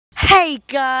Hey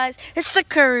guys, it's the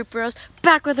Curry Bros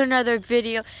back with another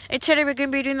video, and today we're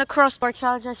gonna be doing the crossbar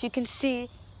challenge. As you can see,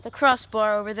 the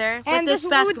crossbar over there and with this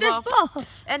basketball. With this ball.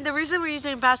 And the reason we're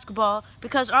using basketball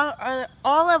because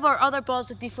all of our other balls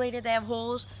are deflated. They have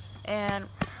holes, and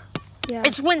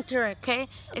it's winter, okay?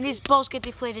 And these balls get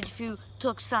deflated if you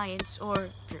took science or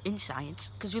if you're in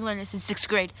science, because we learned this in 6th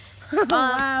grade.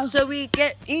 Wow. So we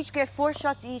each get 4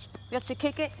 shots each. We have to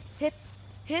kick it, hit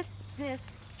this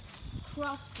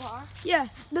crossbar. Yeah,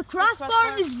 the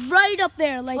crossbar is right up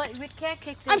there. Like, but we can't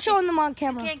kick this. I'm showing them on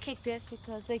camera. We can't kick this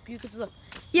because, like, you could look.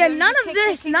 Yeah, none of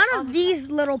this, none of these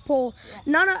little poles,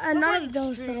 none of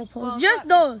those little poles. Just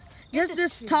those. Just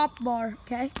this top bar,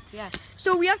 okay? Yeah.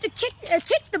 So we have to kick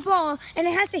the ball, and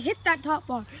it has to hit that top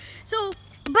bar. So,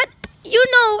 but you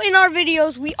know, in our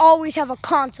videos, we always have a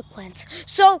consequence.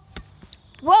 So,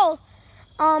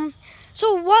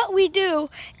 so what we do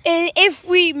is, if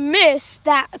we miss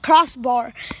that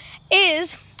crossbar,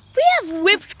 is we have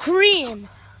whipped cream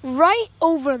right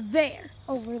over there.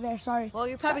 Over there, sorry. Well,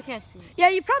 you probably can't see it. Yeah,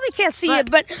 you probably can't see it,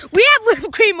 but we have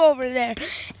whipped cream over there,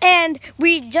 and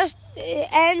we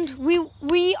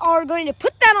are going to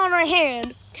put that on our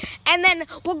hand, and then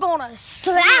we're gonna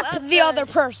slap the other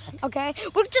person. Okay,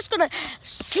 we're just gonna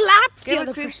slap the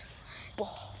other person.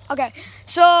 Okay,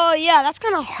 so yeah, that's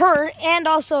gonna hurt, and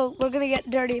also we're gonna get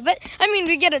dirty. But I mean,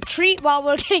 we get a treat while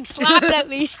we're getting slapped at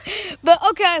least. But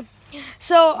okay,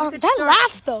 so that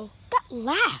laugh though. That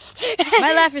laugh.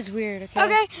 My laugh is weird, okay?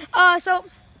 Okay, so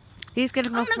he's gonna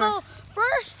go first. I'm gonna go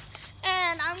first,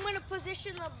 and I'm gonna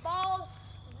position the ball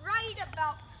right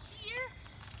about here,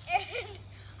 and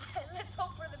let's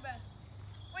hope for the best.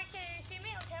 Wait, can you see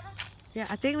me on camera? Yeah,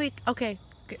 I think we, okay,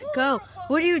 go.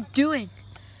 What are you doing?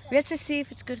 We have to see if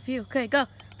it's good for you. Okay, go.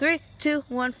 3, 2,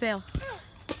 1, fail.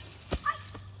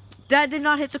 That did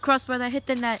not hit the crossbar, that hit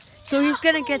the net. So he's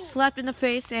gonna get slapped in the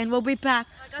face, and we'll be back.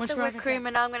 I got the whipped cream,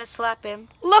 and now I'm gonna slap him.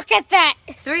 Look at that!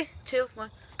 3, 2,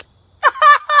 1.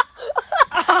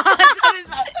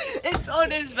 It's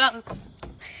on his mouth.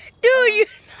 Dude, you're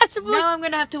not supposed. Now I'm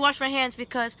gonna have to wash my hands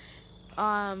because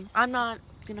I'm not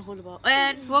gonna hold the ball.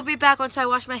 And we'll be back once I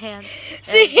wash my hands.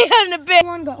 See you in a bit.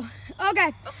 One go.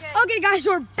 Okay, guys,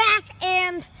 we're back,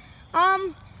 and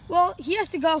well, he has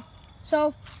to go.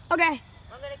 So, okay.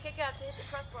 I'm gonna kick out to hit the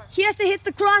crossbar. He has to hit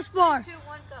the crossbar. 3, 2,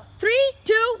 1, go. 3,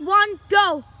 2, 1,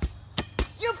 go.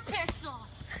 You piss off.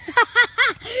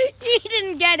 He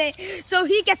didn't get it. So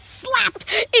he gets slapped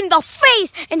in the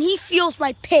face, and he feels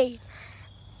my pain.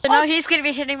 So now he's gonna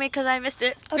be hitting me because I missed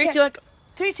it. 3, 2, 1, go.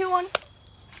 3, 2, 1.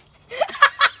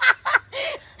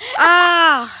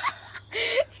 Ah!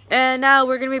 And now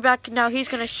we're gonna be back. Now he's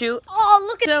gonna shoot. Oh,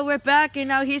 look at. So we're back, and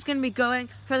now he's gonna be going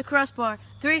for the crossbar.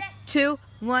 3, 2,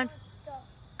 1.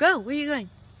 Go. Where are you going?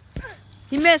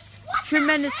 He missed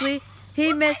tremendously.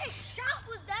 He missed. What shot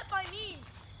was that by me?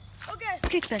 Okay.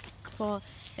 Kick that ball.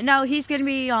 And now he's gonna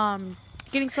be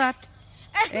getting slapped.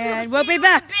 And we'll be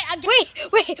back.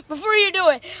 Wait, before you do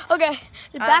it. Okay.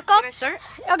 Back up. Can I start?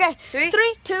 Okay.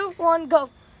 3, 2, 1, go.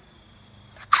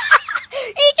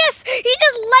 He just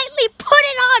lightly put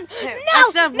it on.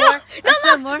 No,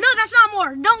 that's not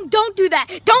more. Don't do that.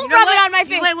 Don't rub it on my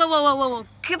face. Wait, whoa.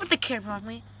 Put the camera on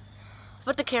me.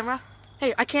 Put the camera.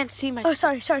 Hey, I can't see my. Oh,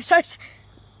 sorry.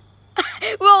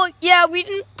 Well, yeah, we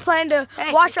didn't plan to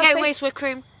wash our face. Can't waste whipped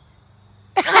cream.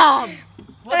 We'll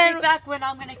be back when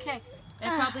I'm gonna kick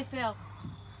and probably fail.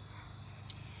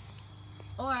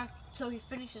 Or so he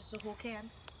finishes the whole can.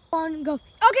 On, go.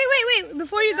 Okay, wait.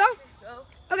 Before you go.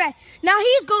 Okay, now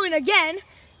he's going again.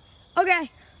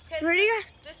 Okay, ready?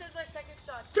 This is my second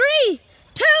shot. 3,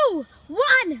 2,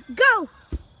 1, go.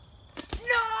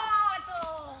 No!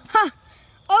 Huh.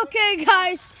 Okay,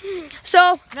 guys.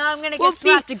 So now I'm gonna get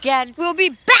slapped again. We'll be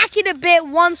back in a bit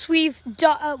once we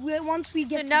get.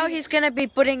 So now he's gonna be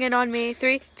putting it on me.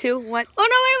 3, 2, 1. Oh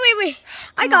no! Wait!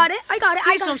 I got it.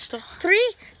 Please don't stop.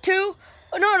 3, 2.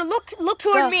 Oh, no! Look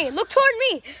toward me. Look toward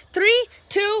me. 3,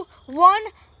 2, 1.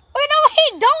 Wait,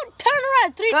 no, don't turn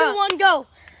around. 3, 2, 1, go.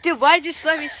 Dude, why'd you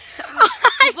slap me?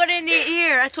 You put it in the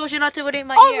ear. I told you not to put it in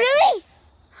my ear. Oh, really?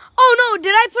 Oh, no,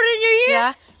 did I put it in your ear?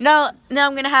 Yeah. Now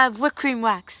I'm going to have whipped cream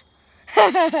wax.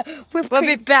 We'll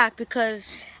be back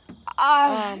because...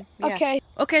 Okay. Yeah.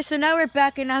 Okay, so now we're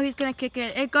back, and now he's going to kick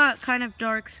it. It got kind of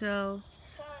dark, so...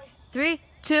 Sorry. 3,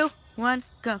 2, 1,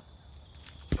 go.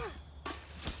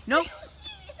 Nope. It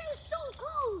was so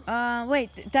close. Wait,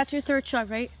 that's your third shot,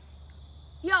 right?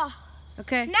 Yeah.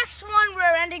 Okay. Next one,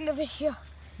 we're ending the video.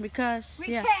 Because, we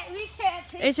can't.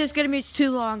 It's just going to be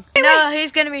too long. No,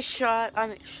 he's going to be shot.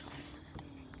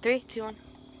 3, 2, 1.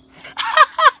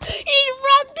 He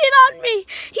rubbed it on me.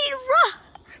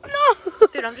 No.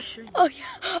 Dude, I'm just shooting. Oh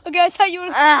yeah. Okay, I thought you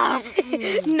were.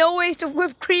 No waste of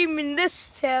whipped cream in this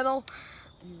channel.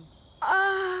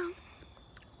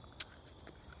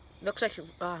 Looks like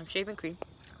shaving cream.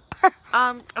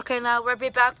 Okay, now we'll be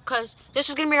back because this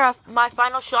is gonna be my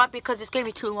final shot because it's gonna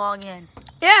be too long in.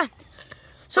 Yeah.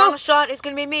 So Final shot is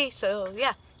gonna be me. So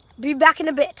yeah. Be back in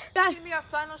a bit. This is gonna be our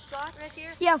final shot right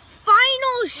here. Yeah,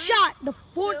 final shot. The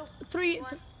 4, 3,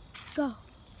 1. go.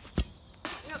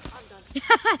 Yep, I'm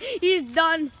done. He's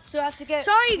done. So I have to get.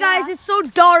 Sorry guys, it's so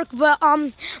dark, but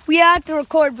we had to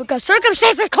record because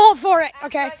circumstances called for it.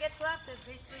 Okay.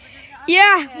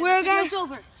 Yeah, we're gonna. It's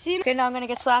over. See. Okay, now I'm gonna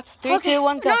get slapped. 3, 2,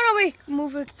 1, go. No, wait.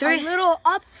 Move it 3. a little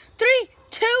up. 3,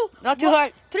 2. Not too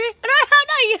hard. 3. No.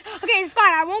 Okay, it's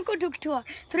fine. I won't go too hard.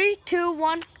 3, 2,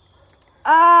 1.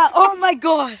 Oh my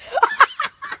God.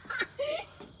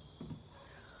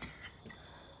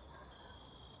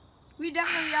 We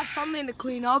definitely have something to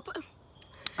clean up.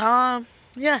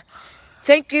 Yeah.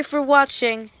 Thank you for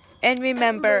watching, and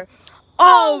remember,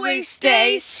 always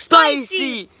stay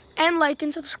spicy. And like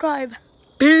and subscribe.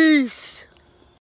 Peace.